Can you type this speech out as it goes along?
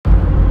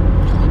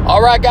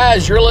All right,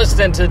 guys, you're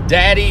listening to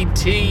Daddy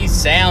T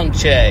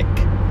Soundcheck.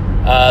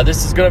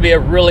 This is going to be a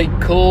really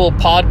cool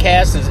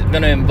podcast. It's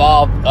going to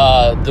involve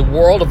the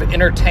world of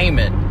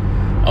entertainment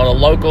on a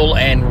local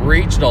and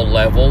regional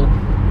level.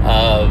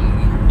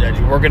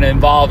 We're going to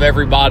involve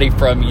everybody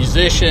from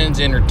musicians,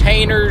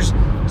 entertainers,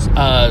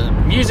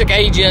 music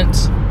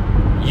agents,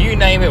 you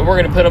name it. We're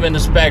going to put them in the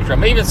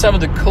spectrum. Even some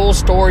of the cool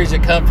stories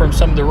that come from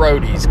some of the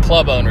roadies,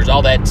 club owners,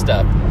 all that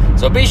stuff.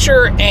 So be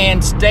sure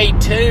and stay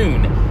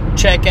tuned.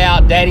 Check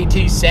out Daddy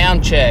T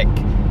Soundcheck.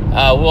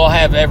 We'll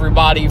have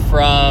everybody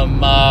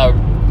from, one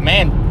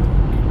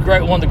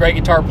of the great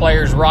guitar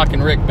players,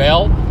 Rockin' Rick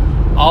Bell,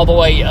 all the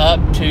way up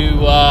to,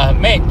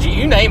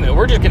 you name it.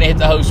 We're just going to hit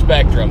the whole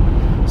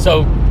spectrum.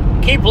 So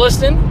keep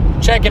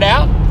listening, check it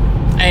out,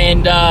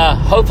 and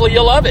hopefully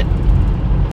you'll love it.